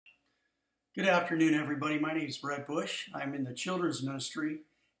Good afternoon, everybody. My name is Brett Bush. I'm in the children's ministry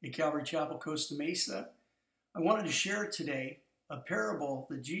at Calvary Chapel, Costa Mesa. I wanted to share today a parable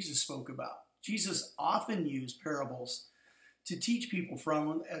that Jesus spoke about. Jesus often used parables to teach people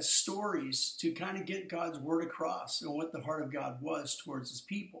from as stories to kind of get God's word across and what the heart of God was towards his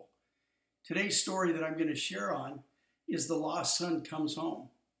people. Today's story that I'm going to share on is the lost son comes home.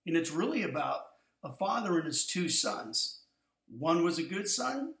 And it's really about a father and his two sons. One was a good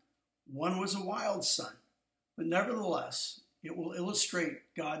son. One was a wild son, but nevertheless, it will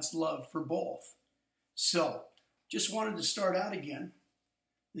illustrate God's love for both. So, just wanted to start out again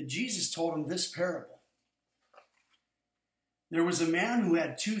that Jesus told him this parable. There was a man who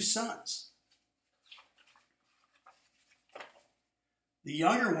had two sons. The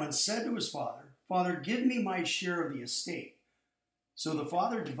younger one said to his father, "Father, give me my share of the estate." So the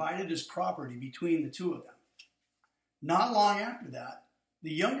father divided his property between the two of them. Not long after that,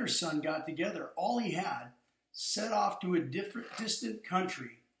 the younger son got together all he had, set off to a distant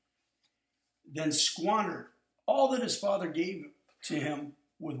country, then squandered all that his father gave to him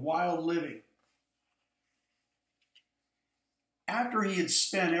with wild living. After he had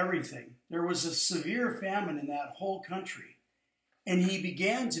spent everything, there was a severe famine in that whole country, and he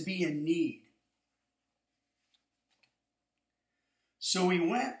began to be in need. So he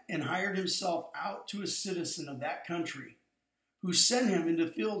went and hired himself out to a citizen of that country, who sent him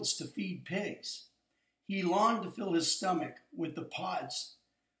into fields to feed pigs. He longed to fill his stomach with the pods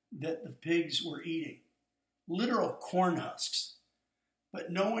that the pigs were eating, literal corn husks,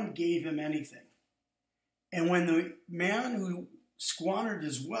 but no one gave him anything. And when the man who squandered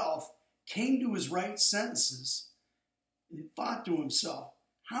his wealth came to his right senses, he thought to himself,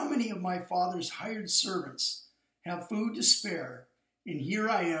 "How many of my father's hired servants have food to spare, and here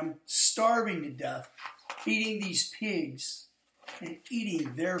I am starving to death, feeding these pigs and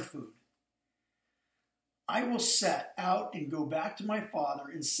eating their food. I will set out and go back to my father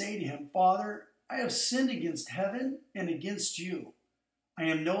and say to him, 'Father, I have sinned against heaven and against you. I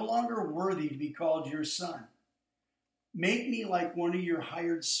am no longer worthy to be called your son. Make me like one of your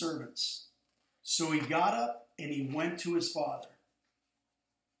hired servants.' So he got up and he went to his father.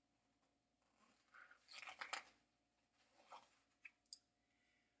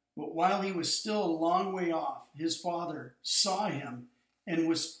 But while he was still a long way off, his father saw him and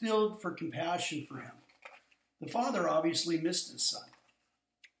was filled for compassion for him. The father obviously missed his son.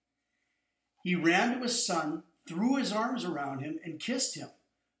 He ran to his son, threw his arms around him, and kissed him.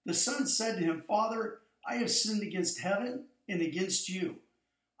 The son said to him, 'Father, I have sinned against heaven and against you.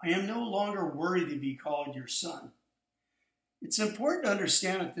 I am no longer worthy to be called your son.'" It's important to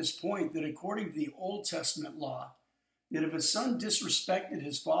understand at this point that according to the Old Testament law, that if a son disrespected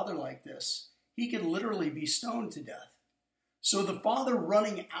his father like this, he could literally be stoned to death. So the father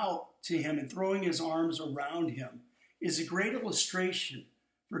running out to him and throwing his arms around him is a great illustration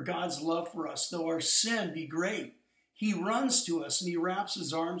for God's love for us. Though our sin be great, he runs to us and he wraps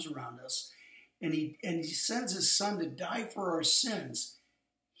his arms around us, and he sends his son to die for our sins.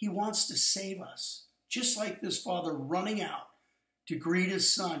 He wants to save us. Just like this father running out to greet his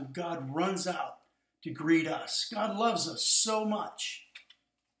son, God runs out to greet us. God loves us so much.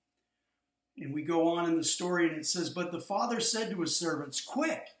 And we go on in the story and it says, "But the father said to his servants,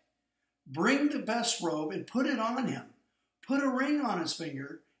 'Quick, bring the best robe and put it on him. Put a ring on his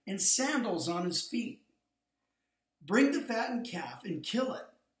finger and sandals on his feet. Bring the fattened calf and kill it.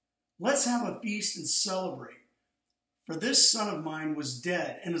 Let's have a feast and celebrate. For this son of mine was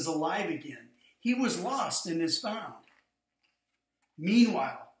dead and is alive again. He was lost and is found.'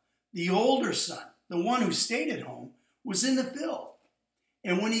 Meanwhile, the older son, the one who stayed at home, was in the field.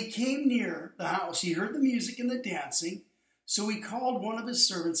 And when he came near the house, he heard the music and the dancing. So he called one of his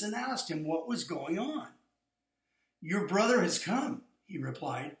servants and asked him what was going on. 'Your brother has come,' he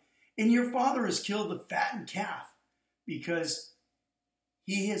replied, 'and your father has killed the fattened calf because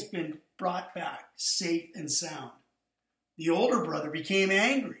he has been brought back safe and sound.' The older brother became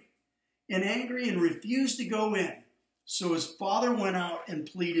angry and refused to go in. So his father went out and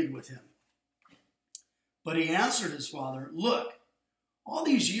pleaded with him. But he answered his father, 'Look, all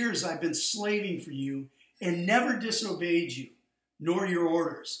these years I've been slaving for you and never disobeyed you, nor your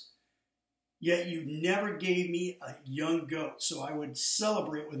orders. Yet you never gave me a young goat so I would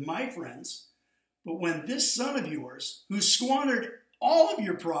celebrate with my friends. But when this son of yours, who squandered all of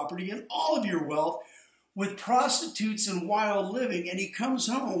your property and all of your wealth with prostitutes and wild living, and he comes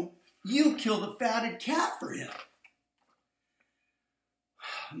home, you kill the fatted calf for him.'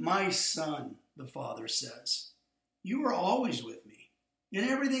 'My son,' the father says, 'you are always with me, and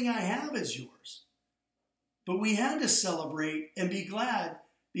everything I have is yours. But we had to celebrate and be glad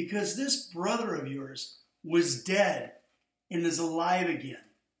because this brother of yours was dead and is alive again.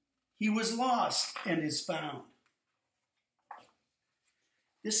 He was lost and is found.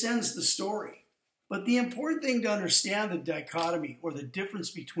 This ends the story. But the important thing to understand the dichotomy or the difference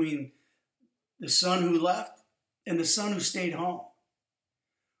between the son who left and the son who stayed home.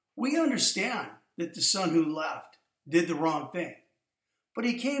 We understand that the son who left did the wrong thing, but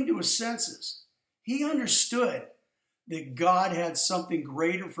he came to his senses. He understood that God had something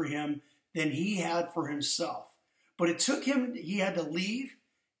greater for him than he had for himself. But it took him, he had to leave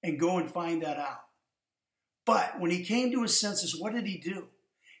and go and find that out. But when he came to his senses, what did he do?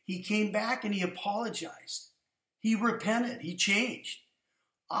 He came back and he apologized. He repented. He changed.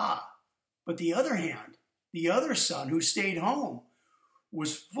 But the other hand, the other son who stayed home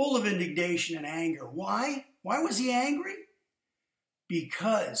was full of indignation and anger. Why? Why was he angry?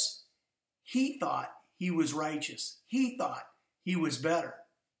 Because he thought he was righteous. He thought he was better.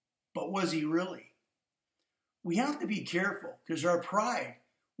 But was he really? We have to be careful because our pride,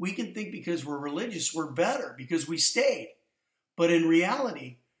 we can think because we're religious, we're better because we stayed. But in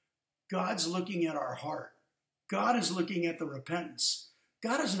reality, God's looking at our heart. God is looking at the repentance.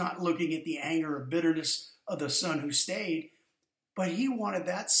 God is not looking at the anger or bitterness of the son who stayed, but he wanted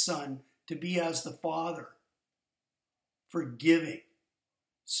that son to be as the father, forgiving.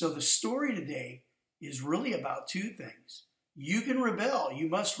 So the story today is really about two things. You can rebel, you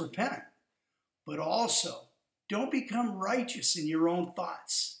must repent, but also don't become righteous in your own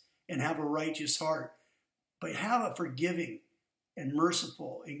thoughts and have a righteous heart, but have a forgiving and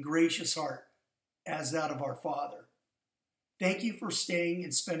merciful and gracious heart as that of our Father. Thank you for staying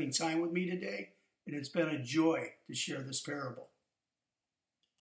and spending time with me today, and it's been a joy to share this parable.